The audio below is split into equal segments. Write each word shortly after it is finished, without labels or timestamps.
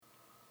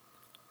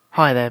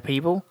Hi there,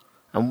 people,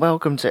 and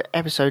welcome to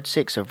episode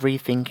 6 of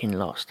Rethinking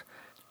Lost.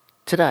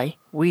 Today,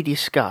 we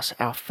discuss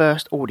our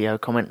first audio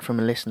comment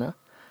from a listener,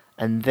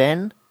 and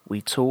then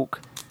we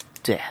talk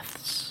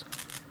deaths.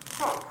 6,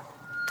 5,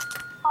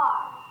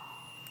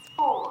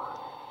 4,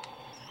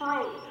 3,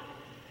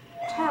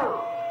 2,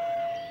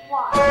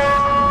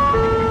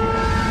 1.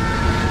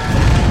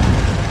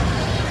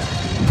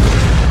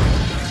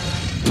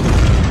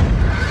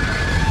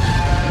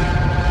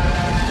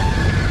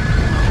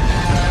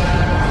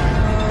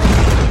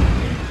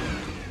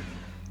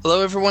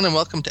 Hello everyone and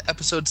welcome to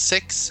episode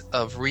 6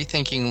 of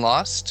Rethinking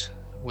Lost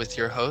with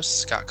your hosts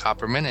Scott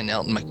Copperman and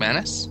Elton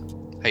McManus.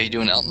 How you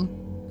doing, Elton?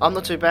 I'm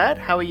not too bad,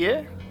 how are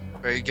you?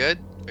 Very good,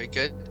 very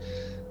good.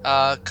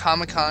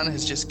 Comic-Con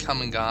has just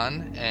come and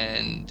gone,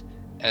 and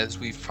as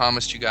we've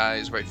promised you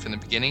guys right from the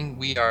beginning,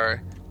 we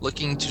are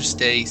looking to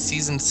stay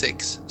season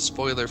 6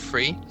 spoiler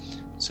free,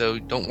 so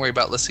don't worry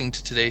about listening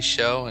to today's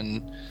show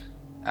and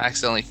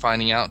accidentally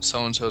finding out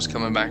so-and-so is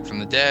coming back from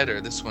the dead,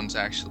 or this one's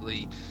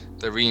actually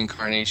the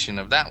reincarnation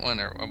of that one,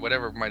 or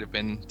whatever might have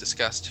been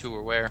discussed, who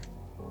or where.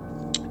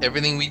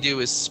 Everything we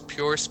do is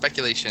pure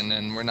speculation,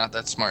 and we're not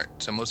that smart,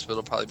 so most of it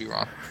will probably be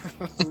wrong.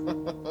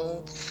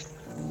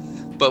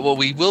 But what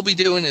we will be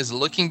doing is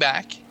looking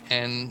back,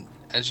 and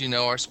as you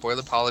know, our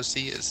spoiler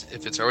policy is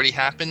if it's already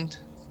happened,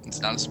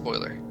 it's not a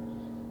spoiler.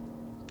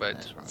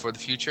 But for the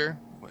future,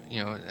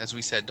 you know, as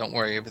we said, don't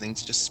worry,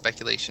 everything's just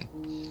speculation.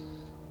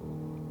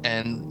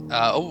 And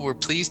we're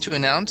pleased to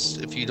announce,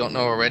 if you don't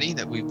know already,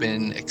 that we've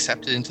been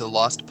accepted into the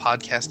Lost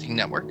Podcasting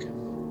Network.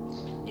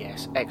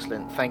 Yes,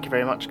 excellent. Thank you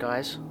very much,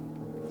 guys.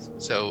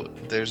 So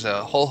there's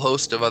a whole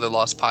host of other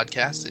Lost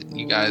podcasts that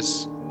you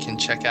guys can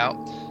check out.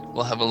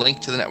 We'll have a link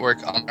to the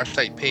network on our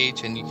site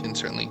page, and you can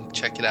certainly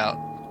check it out.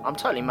 I'm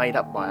totally made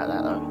up by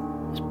that,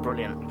 though. It's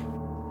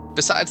brilliant.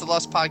 Besides the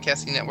Lost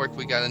Podcasting Network,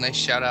 we got a nice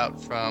shout out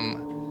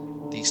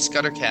from the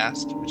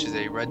Scuddercast, which is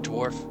a Red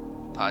Dwarf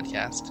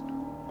podcast.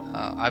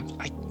 I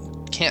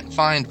can't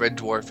find Red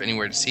Dwarf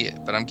anywhere to see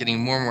it, but I'm getting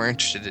more and more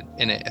interested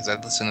in it as I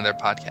listen to their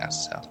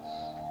podcast, so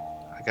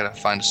I gotta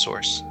find a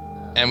source.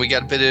 And we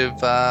got a bit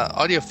of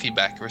audio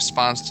feedback, a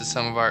response to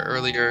some of our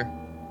earlier,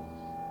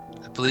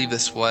 I believe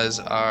this was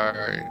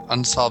our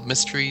our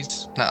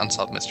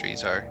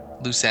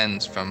loose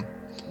ends from...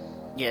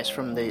 Yes,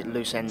 from the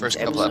loose ends first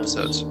couple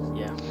episodes.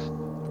 Yeah.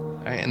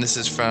 All right, and this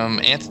is from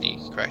Anthony,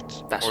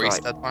 correct? That's Ori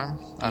right.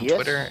 Studfarm on Yes.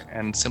 Twitter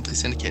and Simply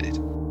Syndicated.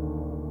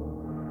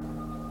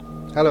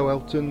 Hello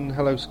Elton,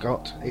 hello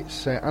Scott,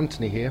 it's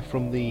Anthony here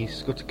from the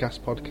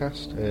Scuttercast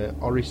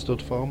podcast, Ori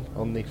Studfarm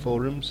on the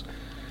forums.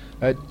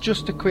 I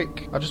just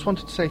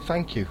wanted to say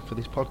thank you for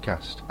this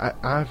podcast.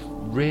 I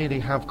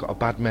really have got a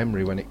bad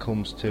memory when it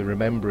comes to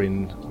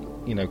remembering,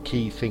 you know,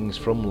 key things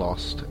from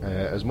Lost.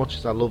 As much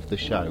as I love the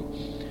show,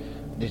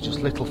 there's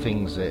just little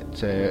things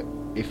that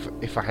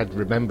if I had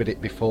remembered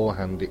it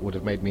beforehand, it would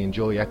have made me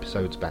enjoy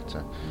episodes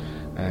better.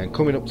 And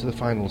coming up to the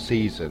final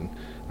season,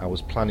 I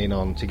was planning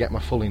on, to get my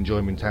full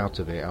enjoyment out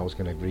of it, I was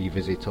going to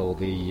revisit all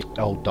the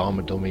old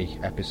Dharma Dummy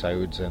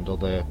episodes and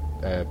other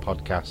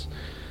podcasts.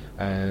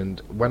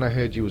 And when I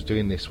heard you was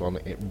doing this one,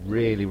 it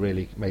really,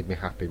 really made me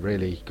happy,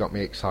 really got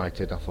me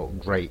excited. I thought,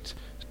 great.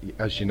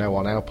 As you know,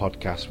 on our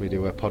podcast, we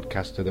do a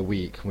podcast of the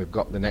week, and we've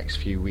got the next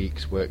few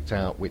weeks worked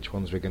out which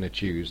ones we're going to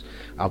choose.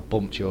 I've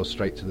bumped yours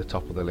straight to the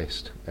top of the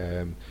list.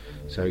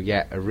 So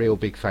yeah, a real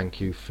big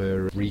thank you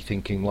for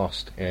Rethinking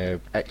Lost.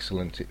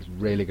 Excellent. It's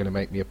really going to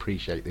make me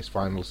appreciate this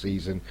final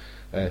season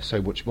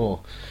so much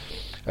more.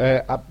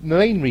 The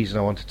main reason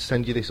I wanted to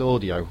send you this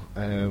audio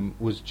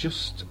was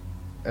just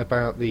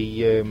about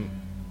the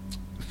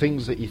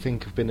things that you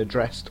think have been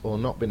addressed or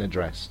not been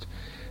addressed.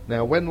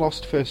 Now, when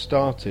Lost first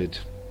started,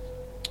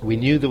 we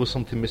knew there was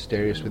something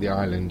mysterious with the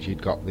island.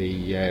 You'd got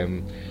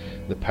the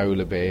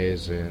polar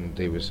bears, and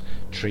there was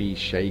trees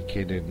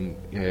shaking,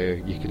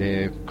 and you could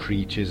hear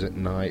creatures at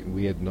night,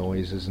 weird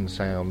noises and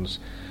sounds.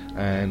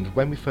 And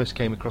when we first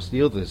came across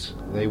the others,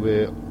 they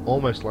were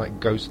almost like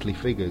ghostly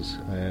figures.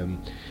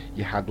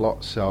 You had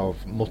lots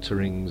of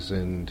mutterings,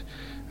 and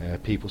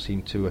people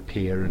seemed to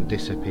appear and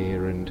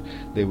disappear, and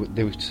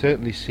they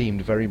certainly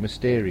seemed very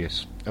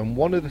mysterious. And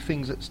one of the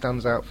things that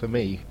stands out for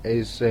me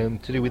is to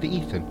do with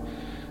Ethan.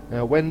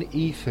 Now, when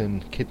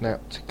Ethan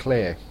kidnapped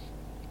Claire,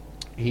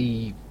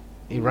 he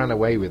ran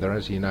away with her,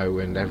 as you know,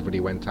 and everybody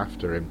went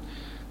after him.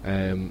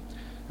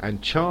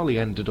 And Charlie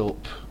ended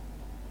up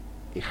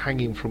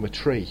hanging from a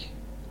tree,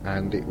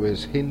 and it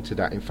was hinted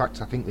at. In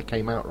fact, I think they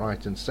came out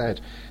right and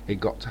said he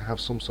got to have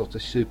some sort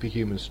of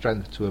superhuman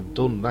strength to have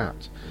done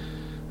that.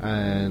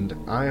 And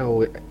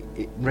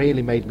it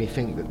really made me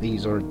think that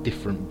these are a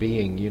different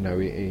being. You know,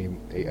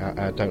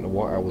 I don't know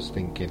what I was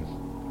thinking.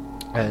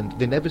 And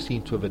they never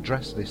seem to have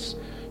addressed this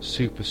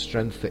super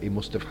strength that he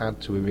must have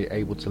had to be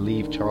able to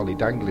leave Charlie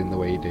dangling the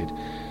way he did.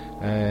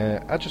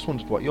 I just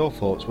wondered what your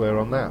thoughts were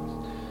on that.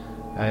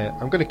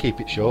 I'm going to keep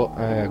it short.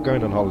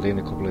 Going on holiday in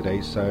a couple of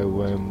days,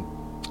 so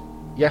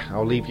yeah,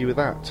 I'll leave you with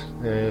that.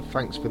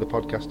 Thanks for the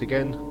podcast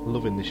again.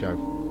 Loving the show.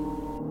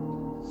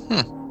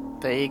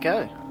 There you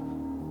go.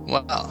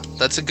 Wow,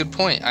 that's a good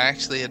point. I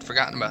actually had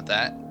forgotten about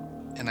that.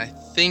 And I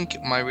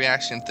think my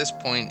reaction at this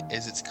point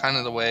is it's kind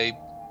of the way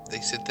they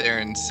sit there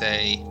and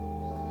say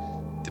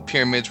the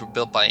pyramids were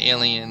built by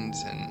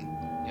aliens, and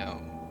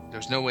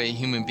there's no way a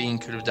human being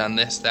could have done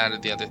this, that, or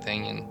the other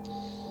thing,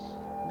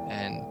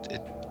 and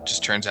it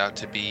just turns out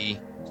to be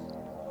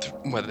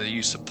whether the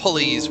use of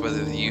pulleys,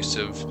 whether the use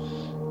of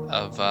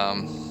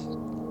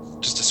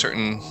just a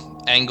certain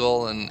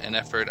angle and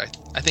effort.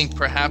 I think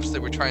perhaps they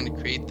were trying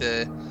to create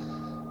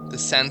the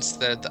sense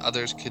that the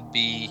others could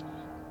be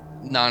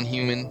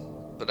non-human,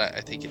 but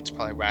I think it's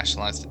probably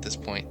rationalized at this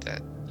point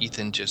that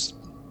Ethan just...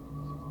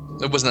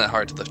 It wasn't that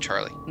hard to lift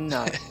Charlie.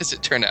 No. As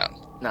it turned out.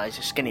 No, he's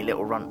a skinny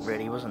little runt,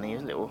 really, wasn't he? He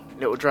was a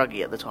little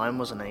druggy at the time,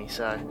 wasn't he?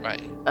 So,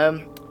 right.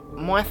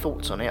 My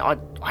thoughts on it,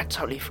 I'd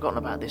totally forgotten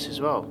about this as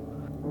well.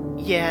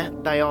 Yeah,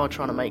 they are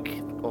trying to make...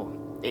 Or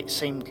it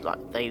seemed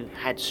like they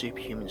had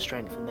superhuman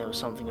strength, and there was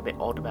something a bit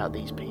odd about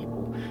these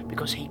people,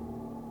 because he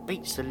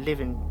beats the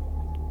living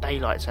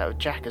daylights out of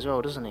Jack as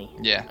well, doesn't he?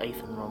 Yeah.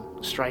 Ethan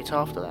Ron, straight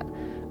after that.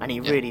 And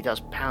he really does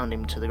pound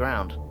him to the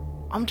ground.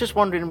 I'm just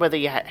wondering whether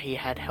he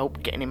had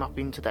help getting him up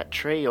into that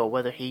tree, or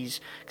whether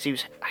because he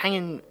was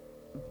hanging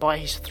by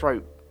his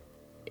throat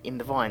in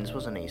the vines,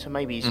 wasn't he? So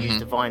maybe he's used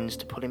the vines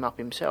to pull him up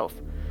himself.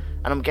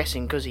 And I'm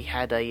guessing because he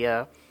had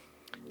a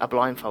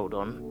blindfold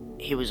on,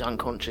 he was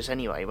unconscious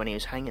anyway when he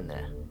was hanging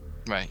there.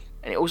 Right.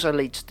 And it also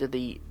leads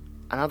to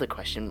another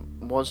question: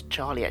 was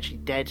Charlie actually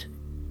dead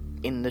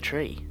in the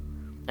tree?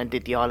 And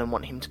did the island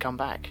want him to come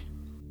back?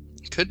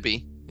 Could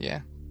be,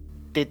 yeah.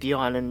 Did the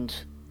island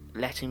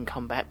let him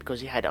come back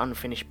because he had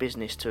unfinished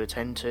business to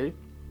attend to?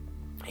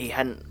 He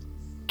hadn't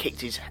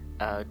kicked his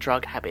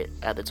drug habit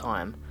at the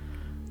time.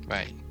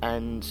 Right.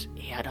 And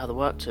he had other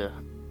work to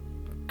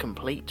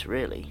complete,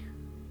 really.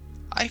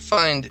 I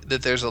find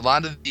that there's a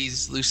lot of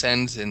these loose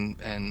ends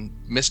and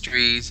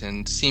mysteries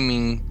and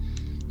seeming,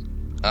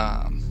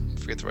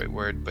 forget the right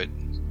word, but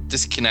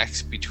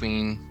disconnects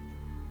between,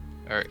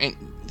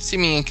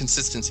 seeming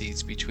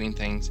inconsistencies between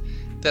things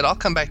that all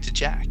come back to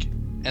Jack.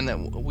 And that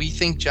we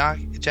think Jack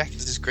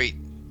is this great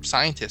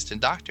scientist and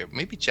doctor.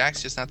 Maybe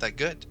Jack's just not that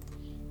good.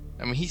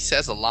 I mean, he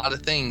says a lot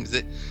of things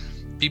that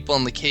people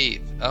in the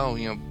cave,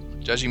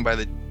 judging by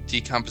the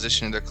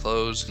decomposition of their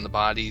clothes and the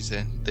bodies,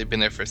 and they've been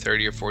there for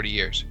 30 or 40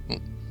 years. Well,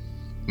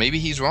 maybe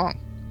he's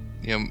wrong.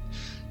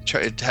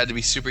 It had to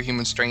be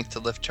superhuman strength to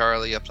lift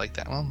Charlie up like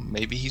that. Well,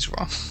 maybe he's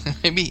wrong.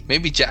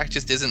 maybe Jack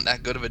just isn't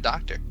that good of a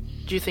doctor.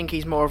 Do you think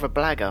he's more of a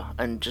blagger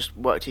and just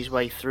worked his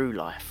way through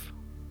life?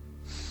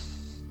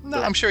 No,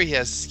 I'm sure he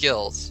has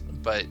skills,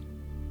 but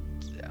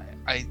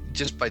I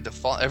just by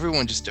default,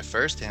 everyone just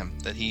defers to him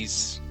that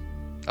he's,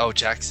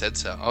 Jack said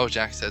so. Oh,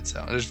 Jack said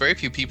so. There's very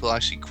few people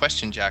actually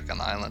question Jack on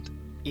the island.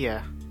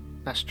 Yeah,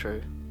 that's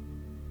true.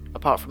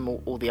 Apart from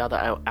all the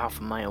other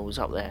alpha males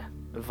up there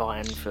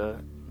vying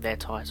for their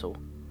title.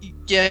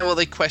 Yeah, well,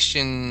 they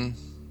question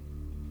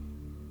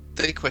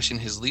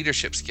his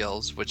leadership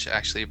skills, which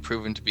actually have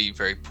proven to be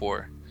very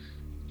poor.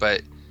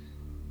 But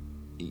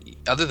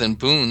other than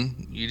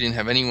Boone, you didn't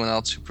have anyone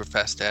else who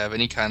professed to have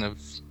any kind of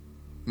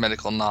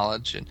medical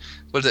knowledge. And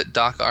what is it,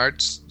 Doc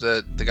Arts,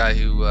 the guy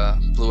who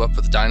blew up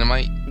with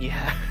dynamite?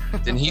 Yeah.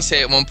 Didn't he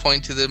say at one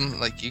point to them,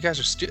 like, you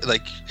guys are stupid,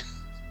 like,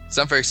 it's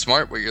not very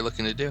smart what you're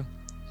looking to do?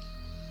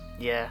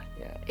 Yeah.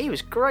 He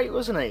was great,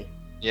 wasn't he?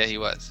 Yeah, he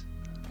was.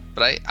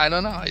 But I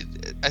don't know.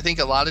 I think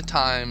a lot of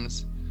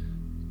times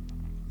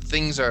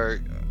things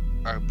are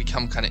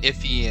become kind of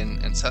iffy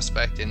and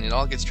suspect, and it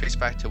all gets traced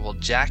back to, well,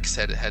 Jack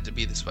said it had to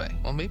be this way.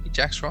 Well, maybe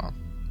Jack's wrong.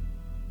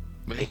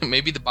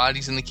 Maybe the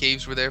bodies in the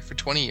caves were there for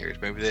 20 years.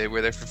 Maybe they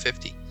were there for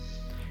 50.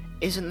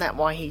 Isn't that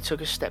why he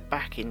took a step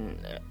back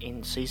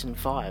in season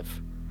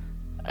 5?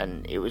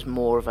 And it was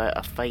more of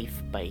a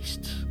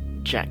faith-based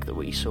Jack that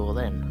we saw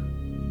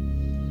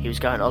then. He was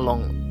going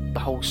along the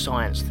whole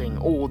science thing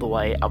all the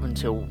way up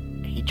until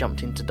he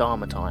jumped into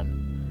Dharma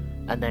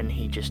time. And then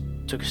he just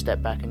took a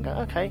step back and go,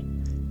 okay,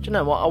 do you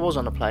know what? I was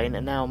on a plane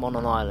and now I'm on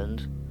an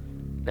island.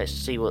 Let's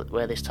see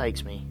where this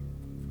takes me.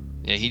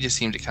 Yeah, he just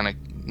seemed to kind of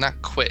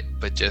not quit,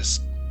 but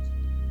just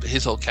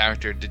his whole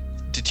character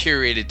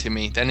deteriorated to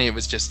me. Then it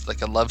was just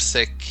like a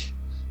lovesick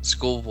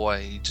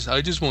schoolboy.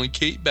 I just want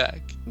Kate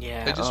back.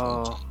 Yeah. I just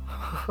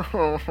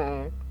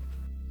want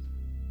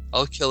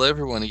I'll kill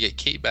everyone to get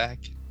Kate back.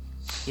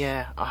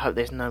 Yeah, I hope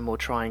there's no more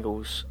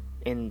triangles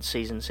in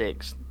season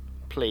 6,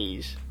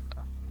 please.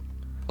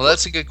 Well,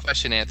 that's a good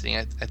question, Anthony.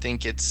 I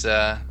think it's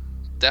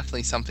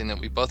definitely something that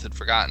we both had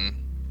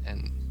forgotten,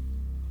 and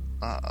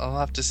I'll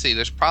have to see.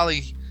 There's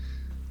probably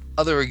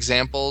other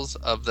examples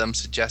of them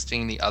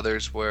suggesting the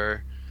others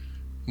were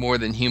more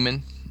than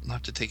human. I'll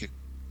have to take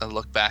a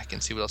look back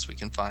and see what else we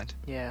can find.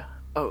 Yeah.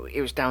 Oh,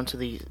 it was down to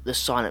the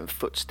silent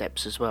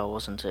footsteps as well,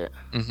 wasn't it?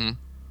 Mm-hmm.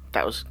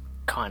 That was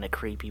kind of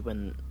creepy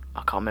when, I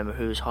can't remember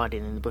who was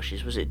hiding in the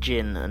bushes. Was it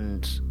Jin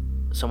and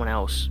someone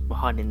else were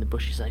hiding in the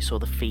bushes? They saw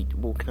the feet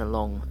walking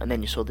along, and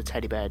then you saw the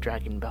teddy bear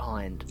dragging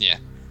behind. Yeah.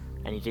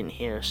 And you didn't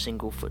hear a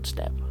single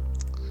footstep.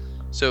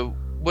 So,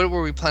 what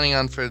were we planning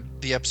on for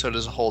the episode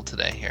as a whole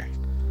today here?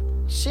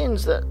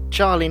 Since that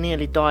Charlie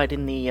nearly died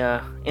in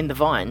the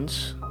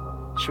vines,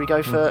 should we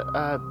go for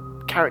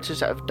characters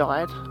that have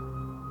died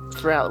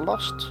throughout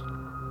Lost?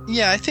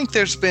 Yeah, I think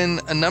there's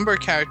been a number of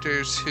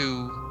characters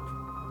who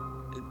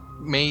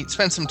may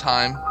spend some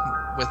time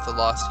with the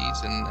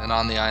Losties and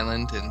on the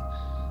island and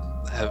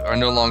are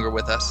no longer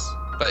with us.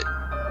 But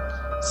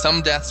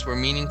some deaths were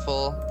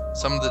meaningful.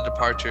 Some of the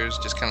departures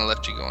just kind of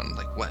left you going,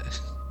 like,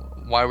 what?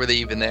 Why were they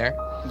even there?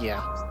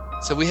 Yeah.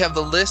 So we have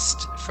the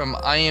list from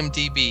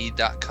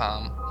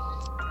imdb.com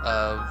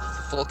of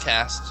the full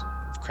cast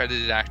of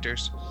credited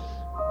actors.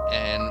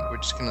 And we're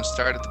just going to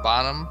start at the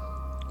bottom,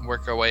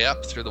 work our way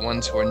up through the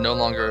ones who are no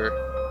longer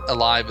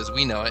alive as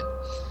we know it.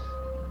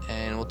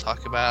 And we'll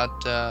talk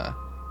about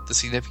the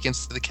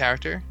significance of the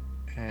character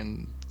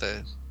and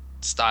the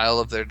style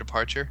of their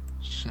departure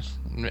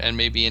and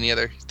maybe any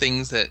other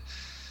things that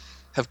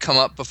have come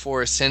up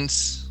before or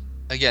since.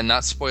 Again,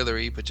 not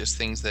spoilery, but just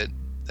things that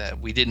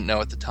we didn't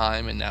know at the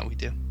time and now we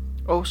do.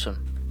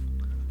 Awesome.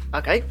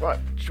 Okay, right.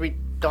 Should we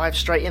dive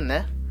straight in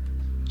there?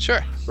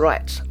 Sure.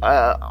 Right.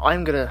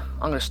 I'm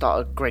gonna start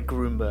with Greg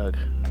Grunberg.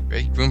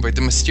 Greg Grunberg,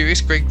 the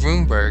mysterious Greg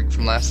Grunberg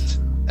from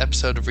last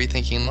episode of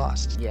Rethinking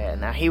Lost. Yeah.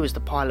 Now he was the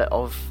pilot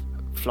of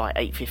Flight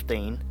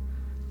 815,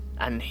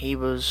 and he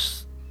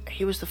was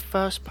the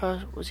first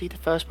person. Was he the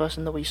first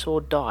person that we saw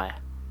die?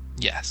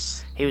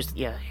 Yes. He was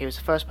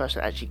the first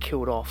person actually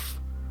killed off,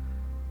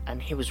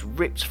 and he was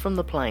ripped from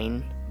the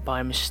plane by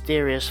a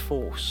mysterious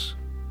force,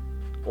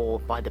 or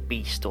by the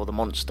beast, or the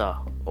monster,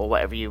 or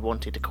whatever you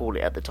wanted to call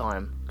it at the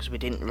time, because we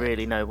didn't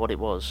really know what it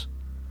was.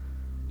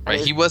 Right,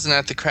 he wasn't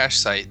at the crash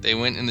site. They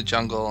went in the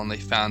jungle and they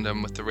found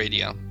him with the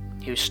radio.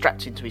 He was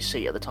strapped into his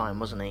seat at the time,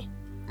 wasn't he?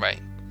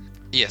 Right.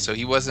 Yeah, so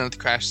he wasn't at the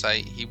crash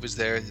site. He was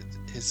there.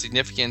 His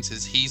significance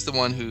is he's the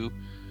one who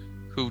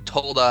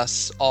told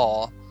us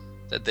all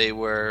that they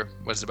were,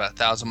 about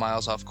 1,000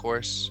 miles off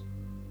course?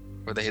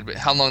 Or they had been,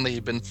 how long they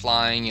had been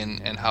flying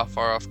and how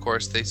far off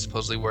course they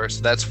supposedly were.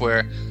 So that's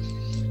where,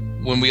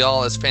 when we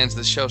all as fans of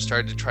the show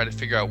started to try to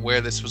figure out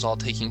where this was all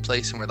taking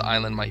place and where the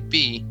island might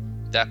be,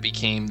 that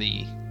became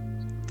the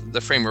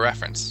frame of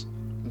reference.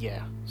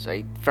 Yeah,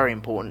 so very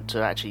important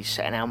to actually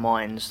set in our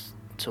minds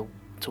to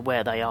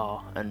where they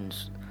are, and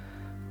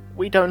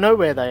we don't know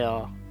where they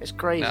are. It's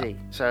crazy. No.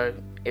 So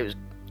it was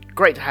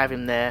great to have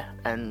him there,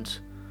 and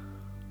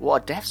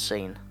what a death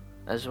scene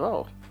as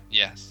well.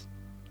 Yes.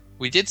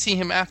 We did see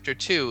him after,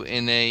 too,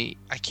 in I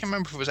can't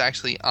remember if it was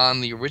actually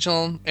on the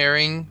original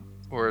airing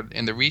or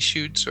in the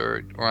reshoots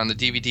or on the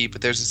DVD,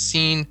 but there's a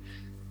scene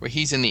where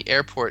he's in the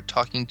airport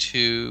talking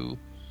to,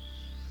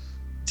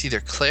 it's either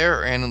Claire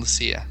or Ana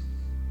Lucia.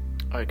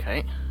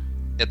 Okay.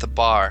 At the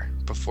bar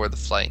before the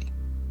flight.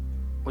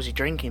 Was he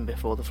drinking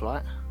before the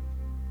flight?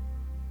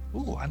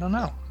 Ooh, I don't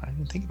know. I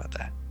didn't think about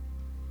that.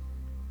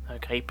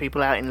 Okay,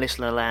 people out in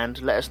listener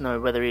land, let us know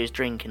whether he is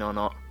drinking or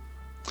not.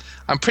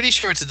 I'm pretty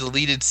sure it's a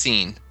deleted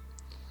scene.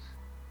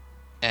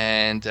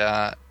 And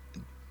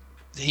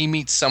he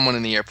meets someone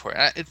in the airport.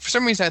 For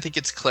some reason, I think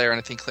it's Claire, and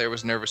I think Claire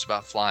was nervous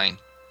about flying.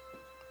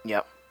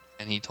 Yep.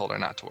 And he told her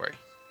not to worry.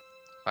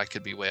 I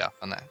could be way off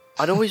on that.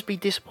 I'd always be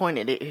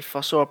disappointed if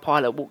I saw a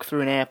pilot walk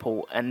through an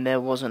airport and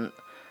there wasn't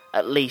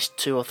at least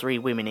 2 or 3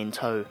 women in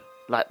tow,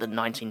 like the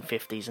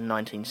 1950s and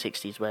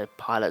 1960s, where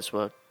pilots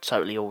were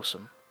totally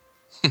awesome.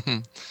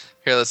 Here,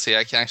 let's see.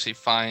 I can actually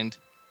find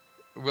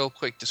a real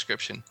quick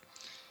description.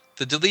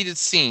 The deleted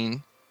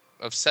scene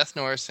of Seth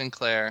Norris and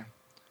Claire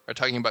are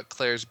talking about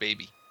Claire's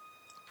baby.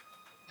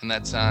 And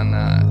that's on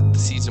the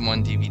Season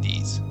 1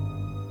 DVDs.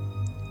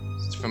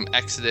 It's from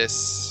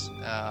Exodus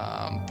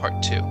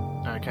Part 2.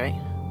 Okay.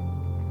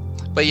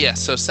 But yeah,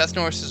 so Seth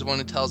Norris is the one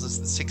who tells us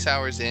that 6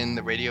 hours in,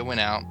 the radio went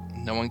out.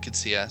 No one could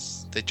see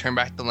us. They turned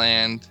back to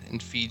land in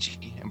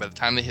Fiji, and by the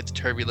time they hit the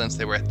turbulence,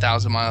 they were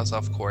 1,000 miles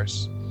off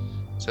course.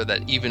 So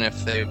that even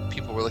if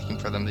people were looking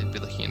for them, they'd be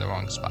looking in the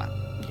wrong spot.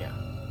 Yeah.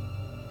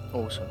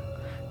 Awesome.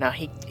 Now,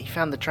 he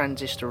found the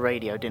transistor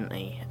radio, didn't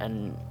he?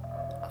 And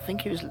I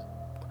think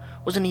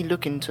wasn't he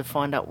looking to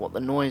find out what the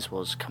noise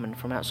was coming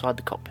from outside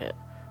the cockpit?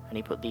 And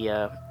he put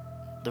the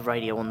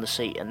radio on the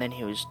seat, and then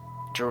he was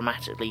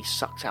dramatically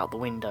sucked out the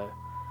window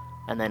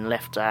and then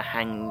left to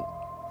hang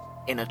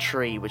in a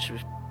tree, which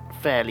was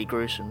fairly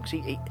gruesome.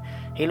 Because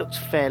he looked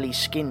fairly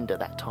skinned at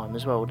that time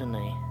as well, didn't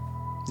he?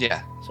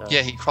 Yeah. So.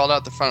 Yeah, he crawled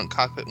out the front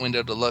cockpit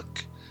window to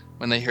look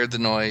when they heard the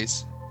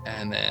noise,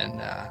 and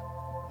then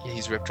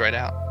he's ripped right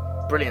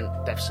out.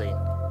 Brilliant death scene.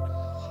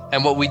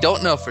 And what we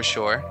don't know for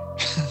sure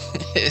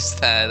is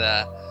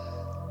that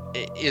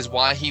is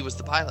why he was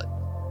the pilot.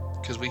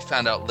 Because we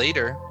found out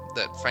later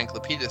that Frank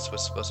Lapidus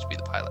was supposed to be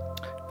the pilot.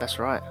 That's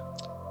right.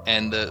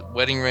 And the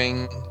wedding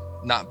ring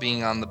not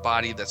being on the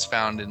body that's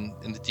found in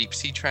the deep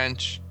sea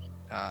trench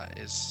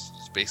is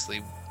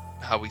basically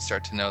how we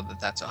start to know that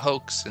that's a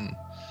hoax. And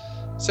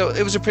so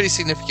it was a pretty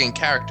significant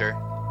character.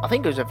 I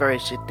think it was a very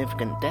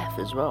significant death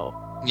as well.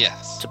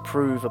 Yes. To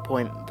prove a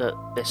point that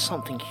there's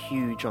something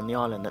huge on the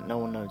island that no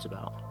one knows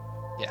about.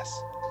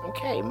 Yes.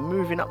 Okay,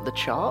 moving up the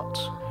chart,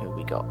 who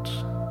we got?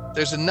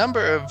 There's a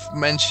number of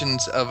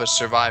mentions of a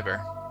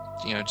survivor,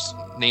 just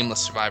nameless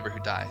survivor who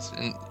dies.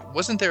 And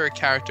wasn't there a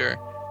character,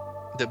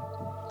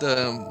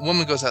 the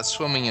woman goes out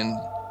swimming and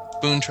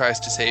Boone tries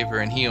to save her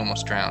and he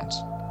almost drowns.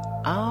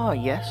 Ah,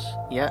 yes,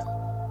 yeah.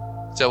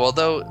 So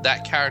although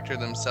that character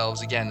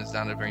themselves, again, is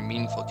not a very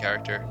meaningful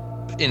character,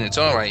 in its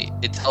own right,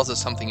 it tells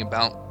us something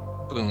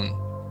about Boone.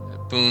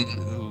 Boone,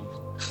 who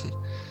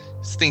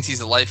thinks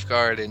he's a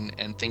lifeguard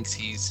and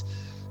thinks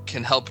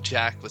can help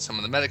Jack with some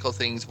of the medical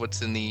things.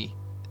 What's in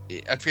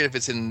I forget if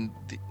it's in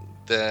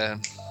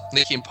the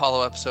Nikki and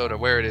Paulo episode or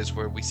where it is,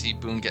 where we see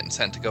Boone getting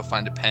sent to go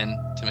find a pen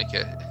to make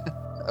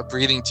a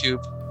breathing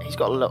tube. He's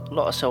got a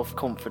lot of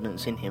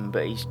self-confidence in him,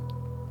 but he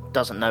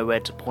doesn't know where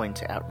to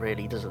point it at,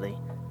 really, doesn't he?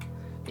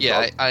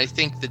 Yeah, I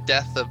think the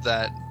death of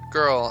that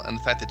girl and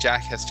the fact that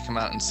Jack has to come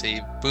out and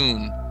save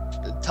Boone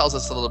tells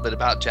us a little bit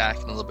about Jack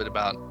and a little bit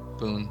about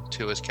Boone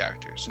to his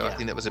character. So I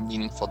think that was a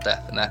meaningful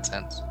death in that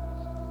sense.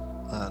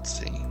 Let's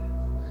see.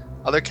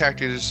 Other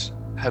characters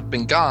have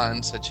been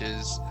gone, such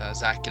as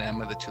Zach and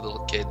Emma, the two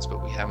little kids,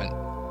 but we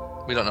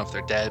don't know if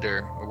they're dead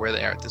or where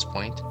they are at this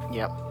point.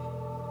 Yep.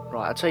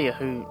 Right, I'll tell you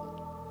who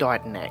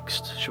died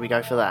next. Should we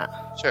go for that?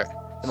 Sure.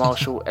 The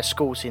Marshal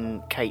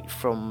escorting Kate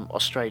from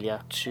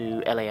Australia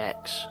to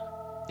LAX.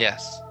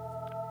 Yes.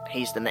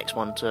 He's the next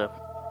one to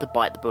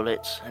bite the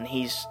bullets, and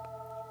he's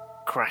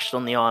crashed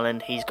on the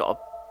island. He's got a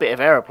bit of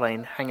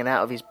aeroplane hanging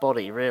out of his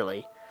body,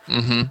 really.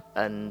 Mm-hmm.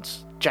 And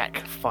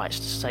Jack fights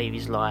to save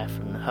his life,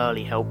 and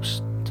Hurley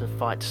helps to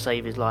fight to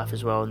save his life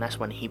as well, and that's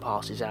when he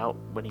passes out,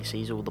 when he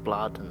sees all the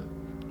blood,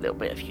 and a little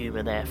bit of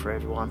humour there for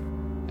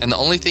everyone. And the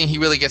only thing he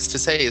really gets to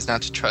say is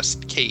not to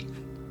trust Kate.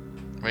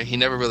 Right? He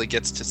never really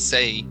gets to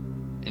say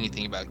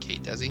anything about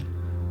Kate, does he?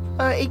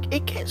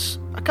 It gets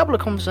a couple of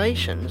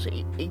conversations.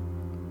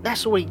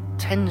 That's all he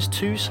tends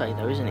to say,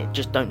 though, isn't it?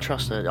 Just don't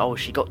trust her. Oh,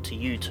 she got to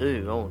you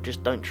too. Oh,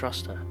 just don't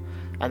trust her.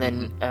 And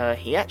then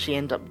he actually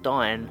ends up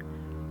dying.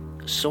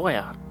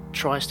 Sawyer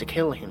tries to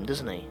kill him,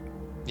 doesn't he?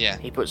 Yeah.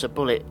 He puts a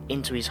bullet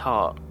into his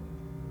heart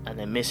and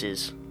then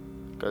misses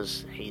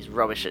because he's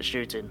rubbish at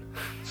shooting.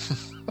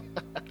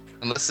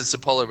 Unless it's a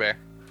polar bear.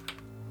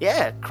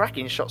 Yeah,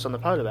 cracking shots on the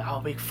polar bear.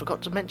 Oh, we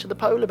forgot to mention the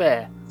polar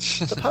bear.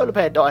 The polar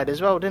bear died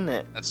as well, didn't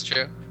it? That's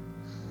true.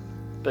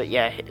 But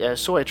yeah,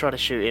 Sawyer tried to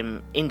shoot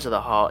him into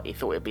the heart. He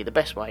thought it'd be the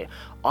best way.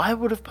 I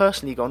would have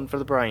personally gone for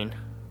the brain.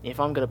 If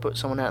I'm going to put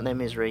someone out in their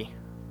misery.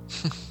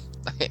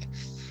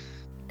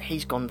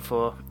 He's gone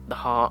for the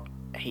heart.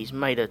 He's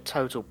made a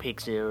total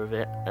pig's ear of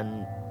it,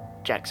 and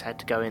Jack's had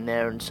to go in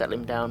there and settle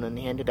him down, and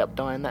he ended up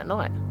dying that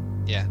night.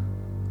 Yeah.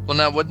 Well,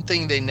 now, one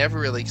thing they never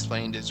really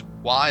explained is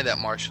why that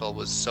Marshal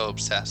was so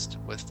obsessed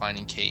with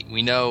finding Kate.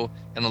 We know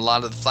in a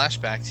lot of the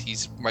flashbacks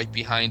he's right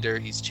behind her,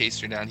 he's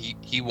chased her down,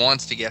 he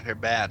wants to get her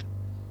bad,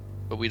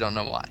 but we don't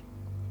know why.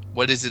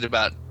 What is it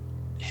about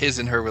his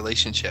and her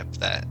relationship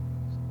that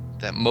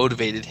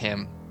motivated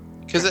him?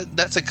 Because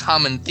that's a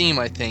common theme,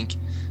 I think,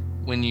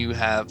 when you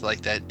have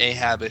like that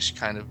Ahabish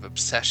kind of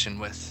obsession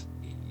with,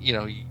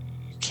 you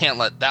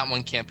can't that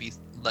one can't be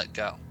let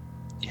go.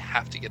 You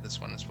have to get this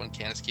one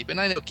can't escape. And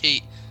I know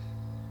Kate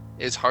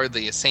is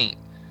hardly a saint,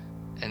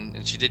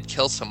 and she did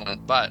kill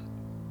someone, but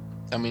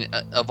I mean,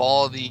 of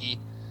all the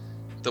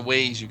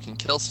ways you can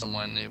kill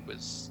someone, it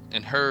was,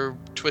 in her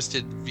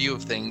twisted view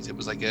of things, it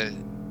was like a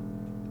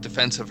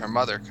defense of her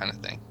mother kind of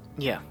thing.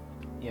 Yeah.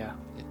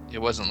 It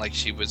wasn't like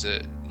she was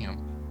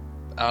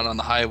out on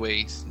the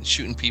highway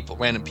shooting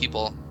random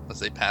people as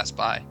they pass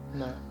by.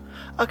 No.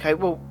 Okay,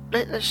 well,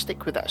 let's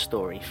stick with that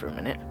story for a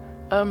minute.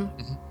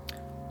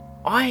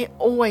 I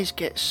always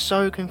get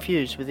so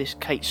confused with this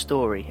Kate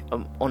story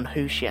on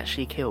who she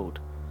actually killed.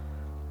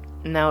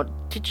 Now,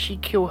 did she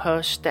kill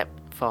her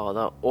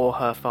stepfather or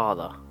her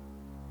father?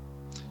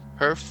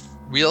 Her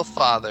real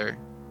father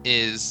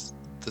is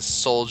the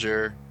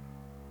soldier,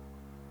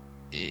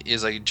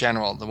 is like a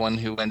general, the one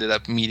who ended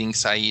up meeting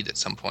Saeed at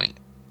some point.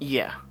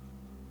 Yeah.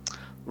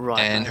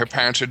 Right. And her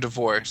parents are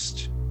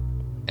divorced,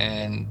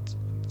 and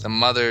the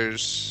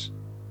mother's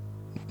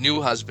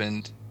new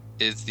husband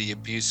is the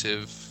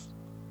abusive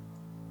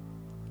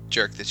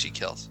jerk that she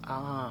kills.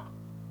 Ah.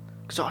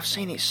 Because I've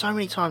seen it so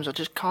many times, I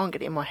just can't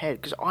get it in my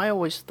head. Because I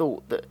always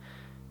thought that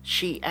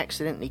she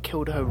accidentally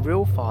killed her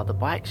real father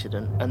by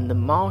accident, and the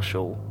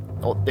marshal,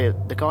 or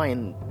the guy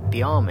in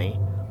the army,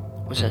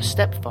 was her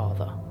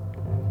stepfather.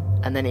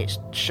 And then it's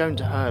shown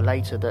to her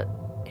later that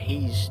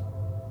he's,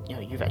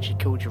 you've actually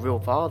killed your real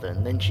father,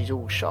 and then she's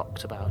all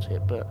shocked about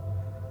it. But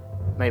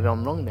maybe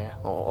I'm wrong there,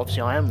 or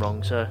obviously I am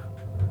wrong. So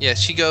yeah,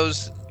 she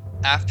goes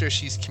after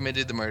she's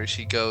committed the murder.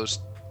 She goes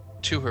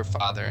to her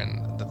father,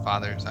 and the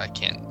father's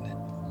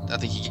I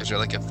think he gives her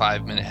like a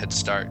 5-minute head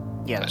start.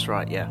 Yeah, that's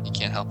right. Yeah, you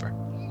can't help her.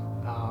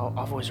 Oh,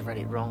 I've always read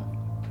it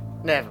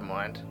wrong. Never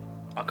mind.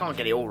 I can't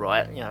get it all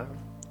right.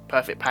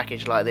 Perfect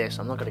package like this,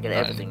 I'm not going to get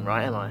everything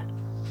right, am I?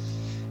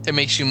 It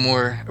makes you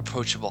more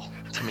approachable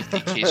to make the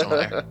occasional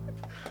error.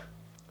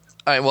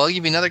 Alright, well, I'll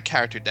give you another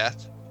character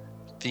death.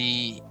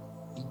 The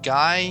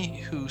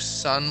guy whose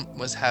son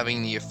was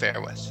having the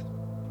affair with.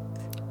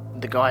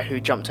 The guy who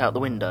jumped out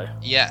the window?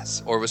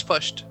 Yes, or was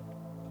pushed.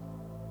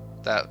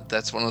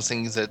 That's one of those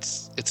things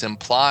it's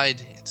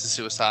implied it's a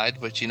suicide,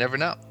 but you never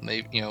know.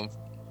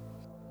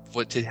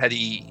 Had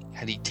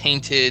he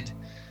tainted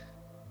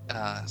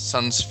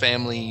Sun's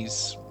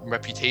family's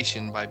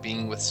reputation by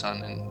being with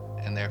Sun,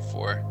 and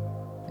therefore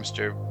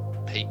Mr.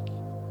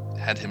 Paik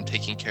had him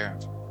taken care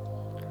of.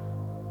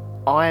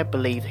 I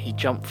believe he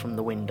jumped from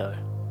the window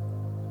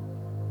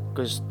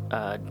because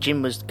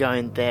Jin was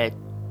going there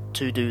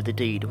to do the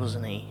deed,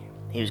 wasn't he?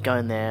 He was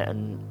going there,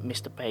 and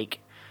Mr. Paik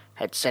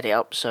had set it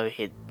up so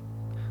he'd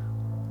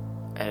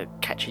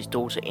catch his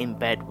daughter in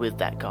bed with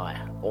that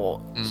guy,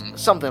 or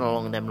something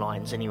along them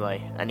lines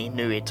anyway, and he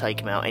knew he'd take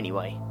him out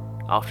anyway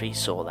after he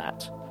saw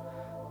that.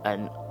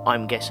 And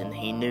I'm guessing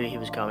he knew he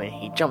was coming.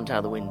 He jumped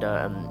out the window,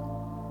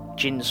 and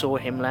Jin saw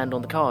him land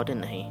on the car,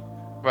 didn't he?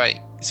 Right.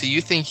 So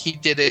you think he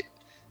did it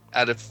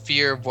out of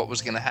fear of what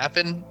was going to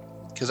happen?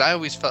 Because I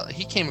always felt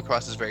he came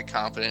across as very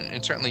confident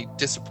and certainly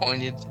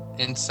disappointed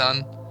in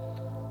Sun,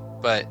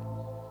 but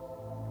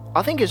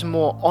I think it's a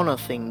more honour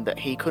thing that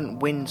he couldn't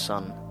win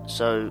Sun,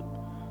 so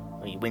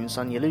well, you win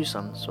Sun, you lose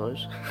Sun, I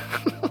suppose.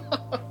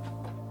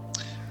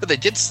 But they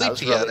did sleep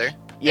together,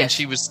 yes. And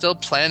she was still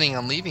planning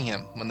on leaving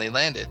him when they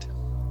landed.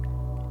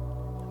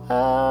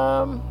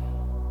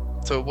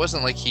 So it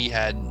wasn't like he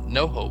had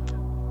no hope.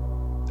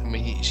 I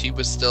mean, she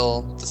was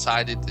still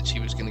decided that she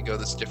was going to go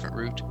this different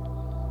route.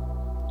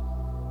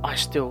 I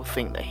still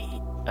think that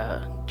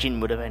Jin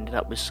would have ended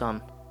up with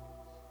Sun.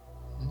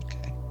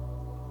 Okay.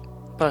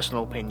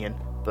 Personal opinion,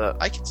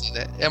 but I can see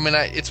that. I mean,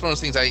 it's one of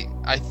those things.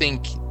 I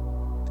think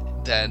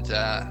that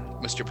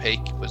Mr.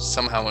 Paik was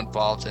somehow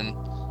involved in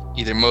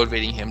either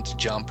motivating him to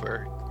jump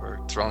or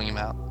throwing him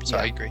out. So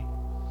yeah. I agree.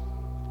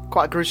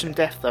 Quite a gruesome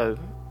death, though.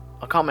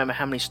 I can't remember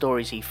how many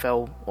stories he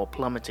fell or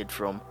plummeted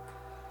from.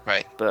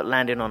 Right. But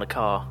landing on a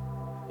car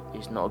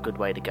is not a good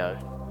way to go.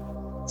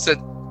 So,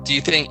 do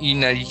you think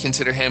you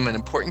consider him an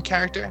important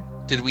character?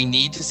 Did we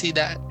need to see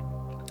that?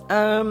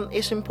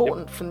 It's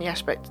important from the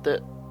aspect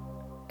that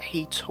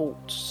he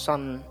taught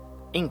Sun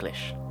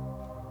English.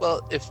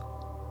 Well,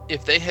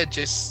 if they had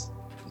just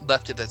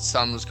left it that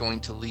Sun was going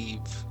to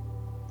leave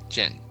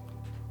Jin.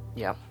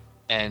 Yeah.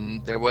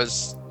 And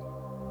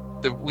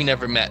we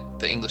never met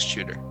the English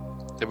tutor.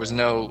 There was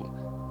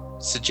no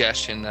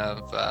suggestion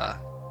of,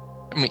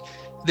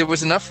 there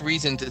was enough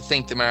reason to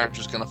think the marriage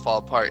was going to fall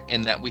apart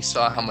in that we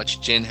saw how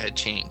much Jin had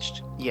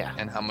changed. Yeah.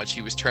 And how much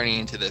he was turning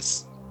into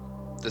this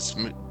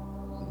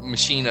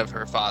machine of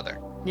her father.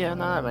 Yeah,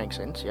 no, that makes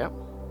sense, yeah.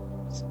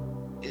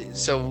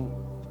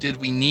 So, did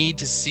we need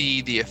to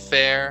see the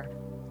affair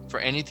for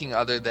anything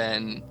other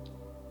than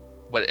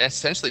what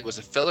essentially was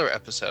a filler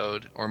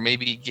episode, or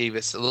maybe gave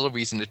us a little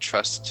reason to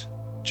trust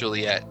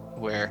Juliet,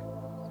 where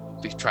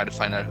we try to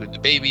find out who the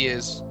baby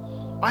is?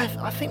 I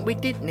think we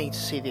did need to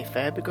see the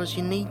affair because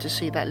you need to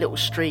see that little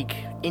streak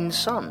in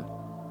Sun.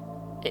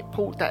 It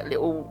pulled that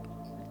little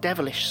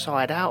devilish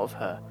side out of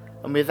her,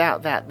 and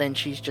without that, then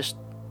she's just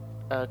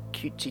a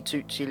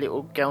cutesy-tootsy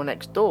little girl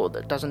next door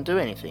that doesn't do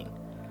anything.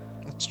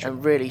 That's true.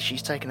 And really,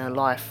 she's taken her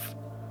life,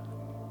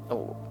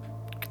 or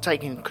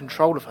taking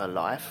control of her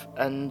life,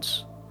 and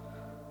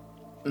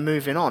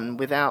moving on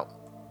without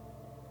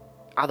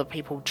other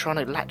people trying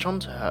to latch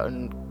onto her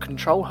and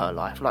control her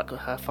life like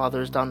her father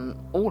has done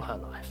all her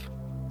life.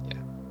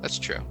 Yeah, that's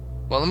true.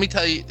 Well, let me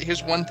tell you,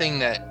 here's one thing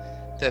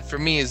that for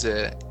me is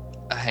a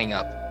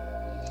hang-up.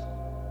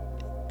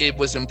 It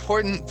was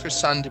important for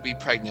Sun to be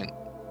pregnant,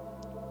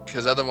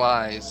 because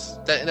otherwise,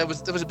 that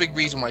was a big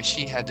reason why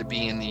she had to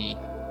be in the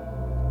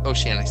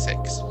Oceanic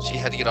 6. She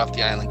had to get off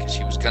the island because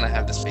she was going to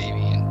have this baby,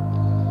 and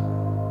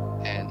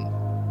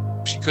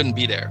she couldn't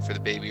be there for the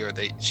baby or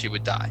she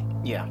would die.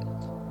 Yeah.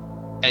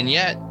 And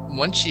yet,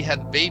 once she had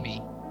the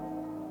baby,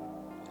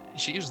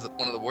 she was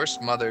one of the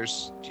worst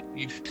mothers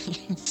you've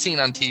seen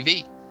on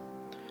TV.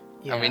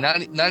 Yeah. I mean,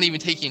 not even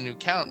taking into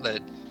account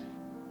that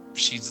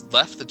she's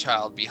left the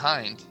child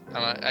behind.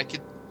 I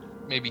could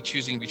maybe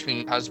choosing between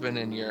your husband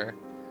and your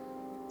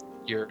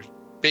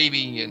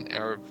baby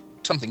or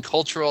something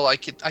cultural. I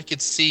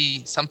could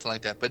see something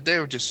like that, but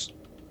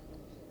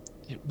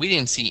we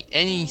didn't see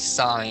any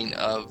sign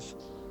of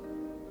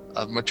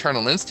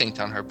maternal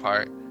instinct on her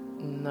part.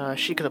 No,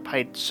 she could have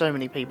paid so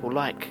many people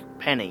like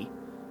Penny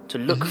to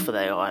look for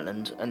their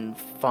island and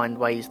find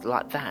ways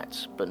like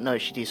that. But no,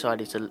 she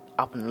decided to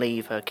up and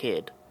leave her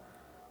kid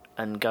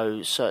and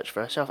go search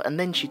for herself. And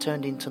then she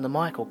turned into the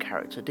Michael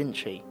character, didn't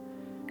she?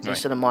 Right.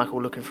 Instead of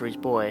Michael looking for his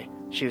boy,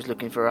 she was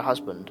looking for her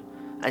husband.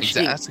 And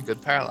that's a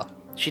good parallel.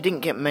 She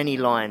didn't get many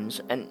lines,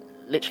 and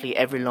literally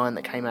every line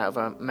that came out of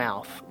her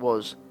mouth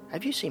was,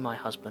 "Have you seen my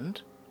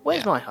husband?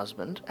 Where's my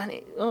husband?" And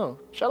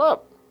shut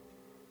up.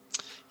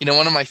 You know,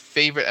 one of my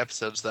favorite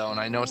episodes, though, and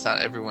I know it's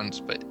not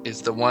everyone's, but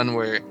is the one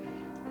where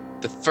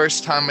the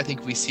first time I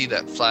think we see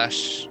that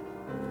flashback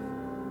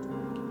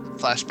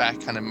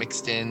kind of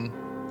mixed in.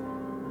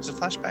 Was it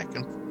flashback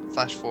and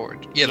flash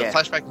forward? Yeah, the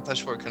flashback and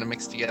flash forward kind of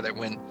mixed together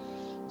when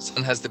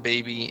Sun has the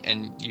baby,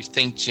 and you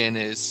think Jin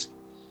is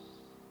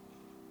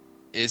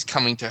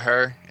coming to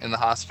her in the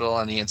hospital,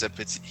 and he ends up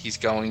he's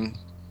going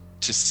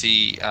to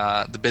see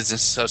the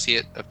business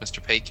associate of Mr.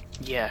 Paik.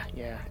 Yeah.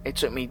 It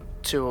took me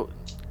two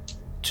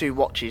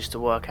watches to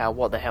work out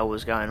what the hell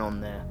was going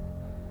on there.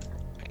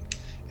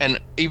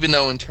 And even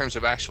though in terms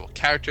of actual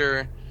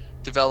character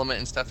development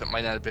and stuff, it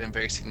might not have been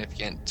very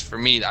significant. For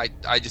me,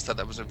 I just thought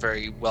that was a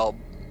very well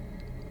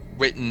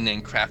written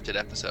and crafted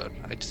episode.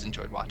 I just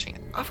enjoyed watching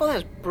it. I thought that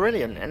was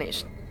brilliant, and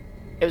it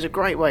was a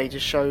great way to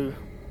show.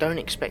 Don't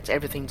expect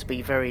everything to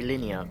be very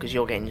linear, because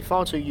you're getting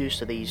far too used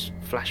to these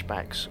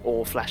flashbacks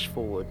or flash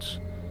forwards.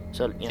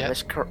 So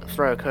let's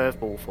throw a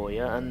curveball for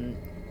you, and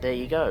there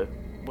you go.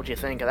 What do you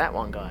think of that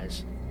one,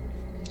 guys?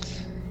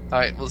 All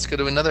right, well, let's go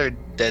to another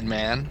dead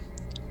man,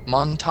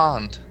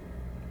 Montand.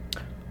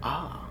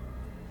 Ah.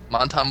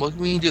 Montand. Well,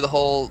 we can do the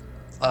whole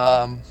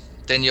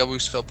Danielle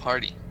Rousseau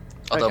party.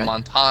 Although Okay.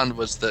 Montand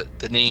was the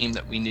name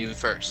that we knew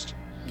first.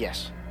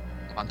 Yes.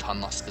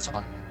 Montand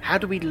Lescazon. How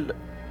do we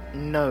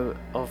know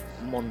of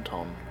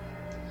Monton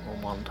or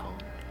Monton?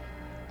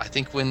 I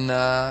think when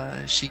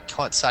she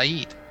caught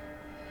Saeed,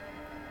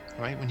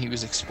 right, when he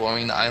was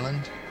exploring the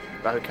island,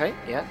 Okay.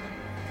 Yeah.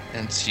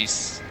 and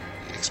she's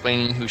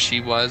explaining who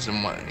she was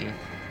and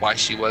why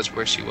she was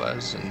where she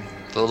was, and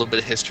the little bit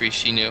of history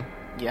she knew.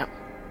 Yeah.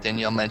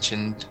 Danielle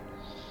mentioned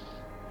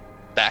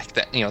back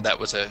that that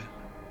was a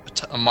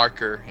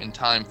marker in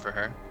time for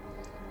her.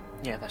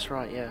 Yeah, that's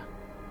right. Yeah.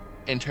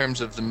 In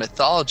terms of the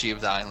mythology of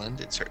the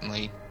island, it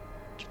certainly,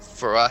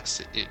 for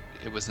us,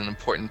 it was an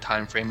important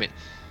time frame.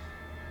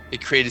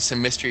 It created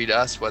some mystery to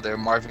us whether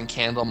Marvin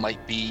Candle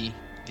might be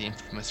the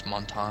infamous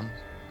Monton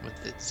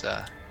with its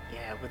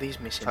with his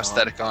missing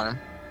prosthetic arm,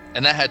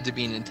 and that had to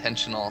be an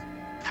intentional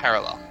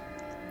parallel.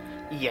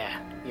 Yeah.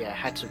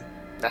 Had to.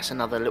 That's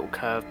another little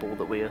curveball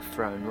that we have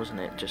thrown,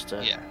 wasn't it? Just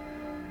to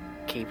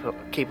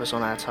keep us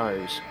on our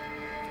toes.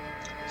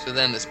 So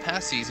then this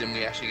past season,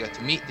 we actually got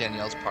to meet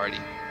Danielle's party.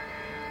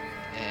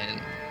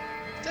 And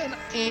then,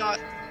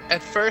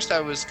 at first I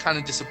was kind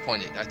of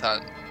disappointed. I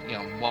thought,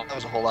 well, that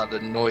was a whole lot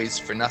of noise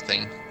for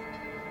nothing.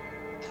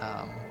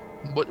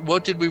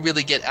 What did we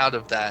really get out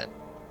of that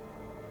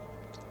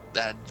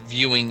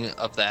viewing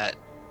of that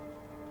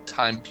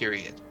time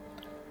period?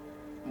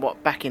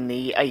 What, back in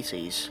the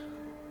 80s?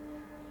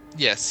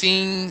 Yeah,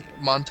 seeing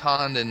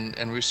Montand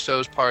and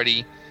Rousseau's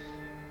party,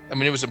 I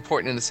mean, it was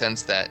important in the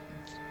sense that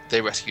they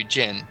rescued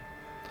Jin.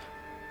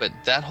 But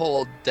that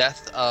whole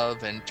death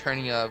of and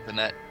turning of and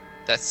that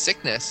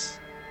sickness,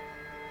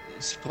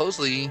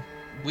 supposedly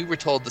we were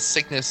told the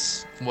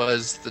sickness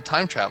was the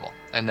time travel.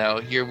 And now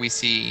here we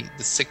see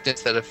the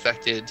sickness that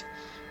affected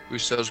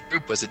Rousseau's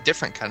group was a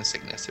different kind of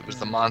sickness. It was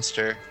the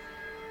monster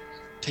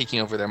taking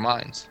over their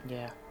minds.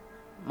 Yeah.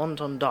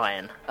 Monton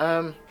dying.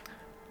 I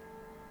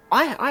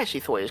actually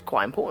thought it was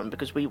quite important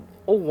because we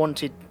all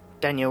wanted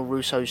Danielle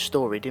Rousseau's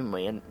story, didn't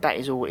we? And that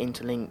is all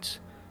interlinked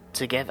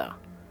together.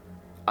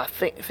 I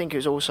think it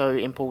was also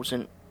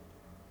important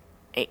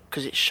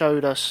because it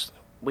showed us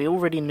we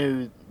already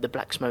knew the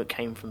black smoke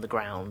came from the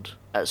ground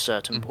at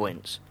certain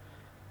points,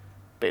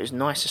 but it was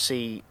nice to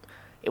see.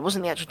 It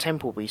wasn't the actual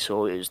temple we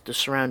saw; it was the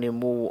surrounding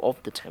wall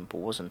of the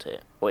temple, wasn't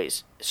it? Or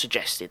it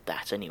suggested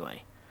that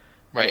anyway.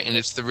 Right, and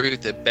it's the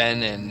route that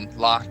Ben and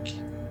Locke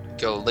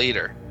go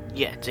later.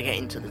 Yeah, to get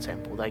into the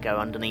temple, they go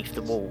underneath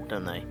the wall,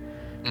 don't they?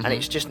 Mm-hmm. And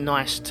it's just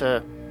nice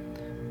to.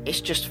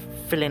 It's just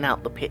filling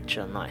out the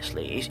picture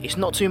nicely. It's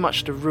not too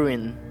much to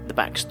ruin the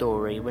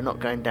backstory. We're not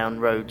going down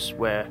roads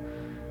where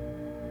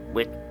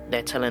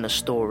they're telling us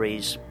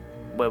stories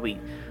where we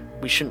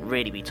shouldn't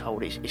really be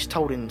told. It's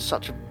told in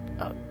such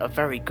a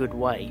very good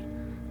way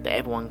that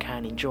everyone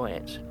can enjoy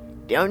it.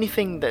 The only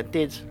thing that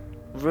did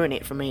ruin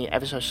it for me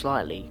ever so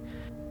slightly,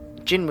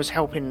 Jin was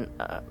helping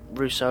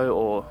Rousseau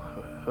or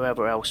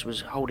whoever else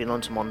was holding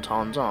onto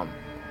Montan's arm.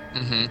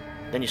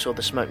 Mm-hmm. Then you saw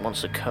the smoke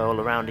monster curl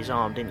around his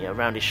arm, didn't you?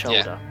 Around his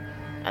shoulder.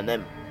 And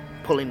then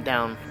pull him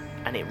down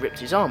and it ripped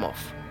his arm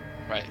off.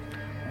 Right.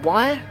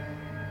 Why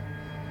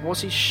was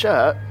his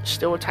shirt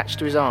still attached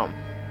to his arm?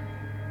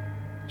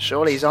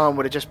 Surely his arm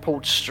would have just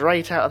pulled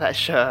straight out of that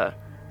shirt.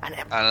 And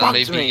it I don't know,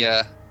 bugged me.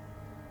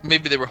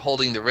 maybe they were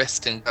holding the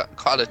wrist and got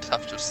caught a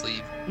tuft of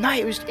sleeve. No,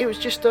 it was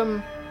just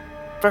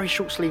very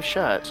short sleeve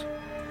shirt.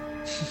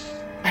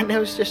 And there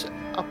was just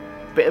a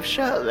bit of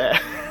shirt there.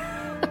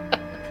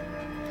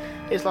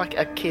 It's like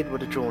a kid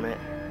would have drawn it.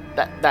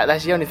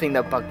 That's the only thing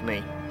that bugged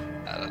me.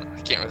 I don't know.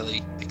 I can't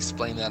really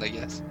explain that, I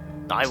guess.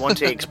 I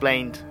want it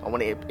explained. I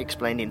want it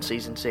explained in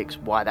season 6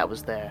 why that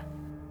was there.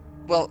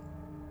 Well,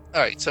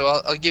 all right. So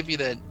I'll give you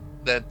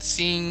that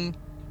seeing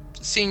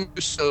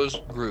Rousseau's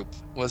group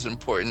was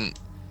important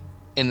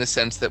in the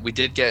sense that we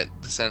did get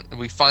the sense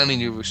we finally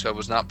knew Rousseau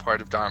was not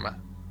part of Dharma.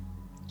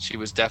 She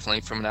was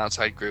definitely from an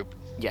outside group.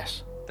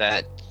 Yes.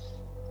 That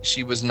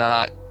she was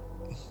not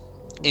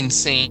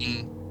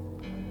insane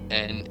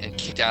and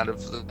kicked out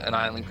of an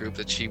island group.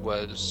 That she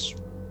was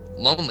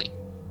lonely.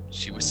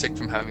 She was sick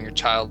from having her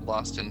child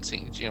lost and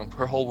seeing,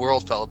 her whole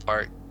world fell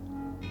apart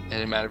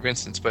in a matter of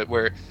instance. But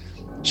where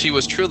she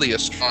was truly a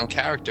strong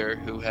character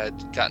who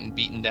had gotten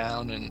beaten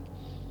down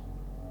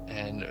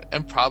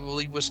and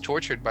probably was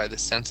tortured by the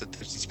sense that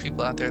there's these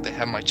people out there that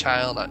have my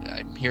child.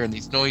 I'm hearing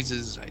these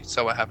noises. I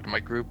saw what happened to my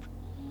group.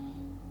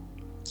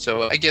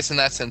 So I guess in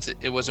that sense,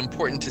 it was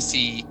important to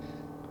see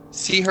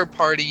her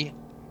party.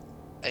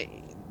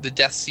 The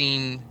death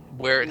scene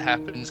where it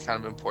happened is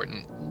kind of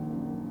important.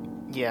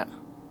 Yeah.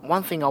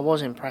 one thing I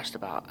was impressed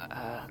about,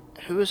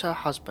 who was her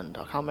husband?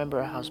 I can't remember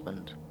her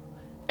husband.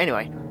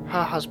 Anyway,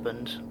 her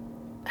husband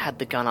had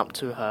the gun up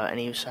to her and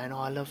he was saying, "Oh,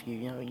 I love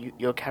you,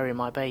 you're carrying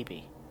my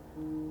baby."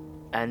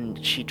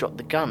 And she dropped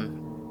the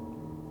gun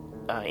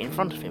in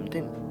front of him,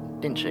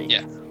 didn't she?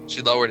 Yeah,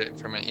 she lowered it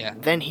from it, yeah.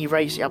 Then he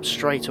raised it up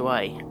straight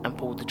away and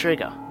pulled the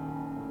trigger.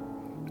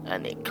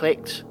 And it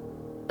clicked.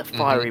 The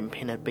firing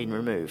pin had been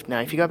removed.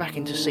 Now, if you go back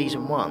into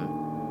Season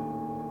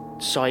 1,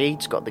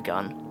 Saeed's got the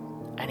gun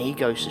and he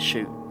goes to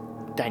shoot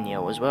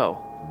Danielle as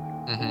well.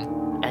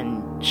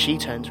 And she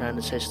turns around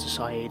and says to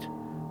Saeed,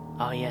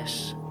 "Oh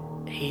yes,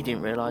 he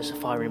didn't realise the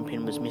firing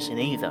pin was missing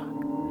either."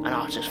 And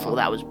I just thought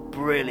that was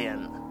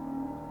brilliant.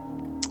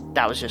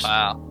 That was just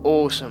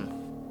awesome.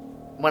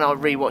 When I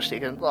rewatched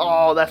it,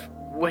 oh, that's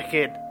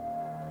wicked.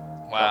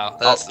 Wow,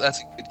 that's a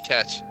good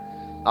catch.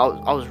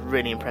 I was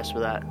really impressed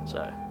with that.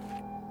 So,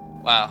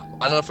 wow,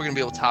 I don't know if we're gonna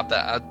be able to top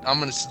that. I'm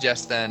gonna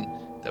suggest then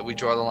that we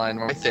draw the line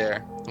right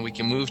there, and we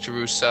can move to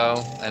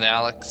Rousseau and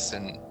Alex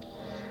and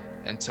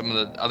some of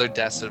the other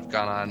deaths that have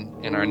gone on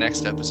in our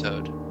next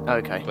episode.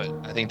 Okay. But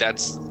I think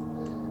that's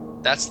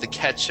the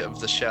catch of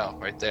the show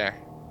right there.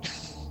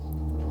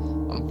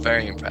 I'm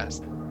very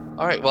impressed.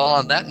 All right, well,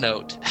 on that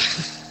note,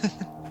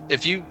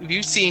 if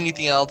you see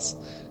anything else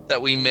that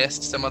we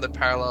missed, some other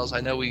parallels, I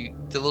know we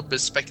did a little bit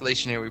of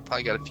speculation here. We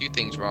probably got a few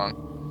things wrong.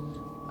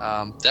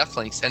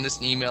 Definitely send us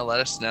an email.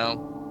 Let us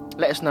know.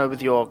 Let us know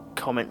with your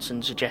comments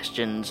and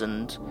suggestions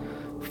and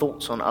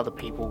thoughts on other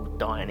people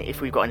dying.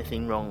 If we've got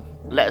anything wrong,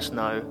 let us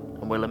know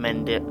and we'll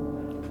amend it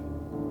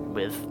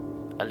with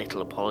a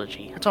little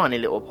apology, a tiny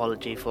little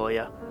apology for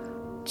you.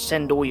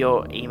 Send all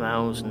your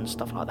emails and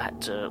stuff like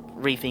that to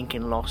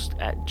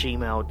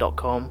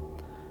rethinkinglost@gmail.com.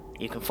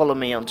 You can follow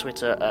me on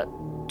Twitter at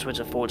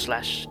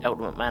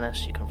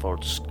Twitter/ElderMcManus. You can follow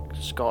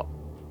Scott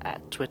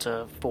at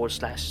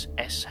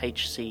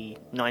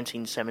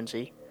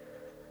Twitter/SHC1970.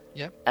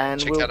 Yep.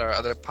 And check out our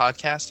other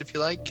podcast if you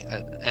like,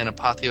 An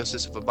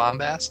Apotheosis of a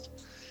Bombast.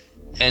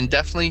 And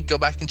definitely go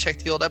back and check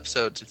the old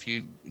episodes. If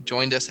you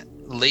joined us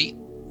late,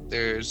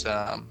 there's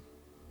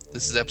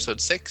this is episode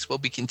 6. We'll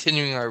be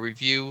continuing our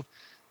review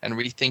and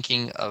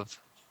rethinking of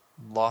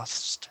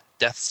lost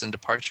deaths and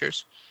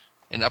departures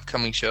in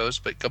upcoming shows,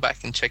 but go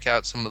back and check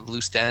out some of the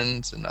loose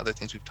ends and other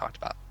things we've talked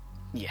about.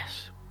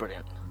 Yes,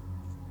 brilliant.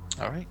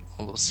 All right,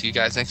 well, we'll see you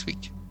guys next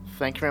week.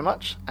 Thank you very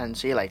much, and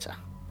see you later.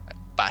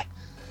 Bye.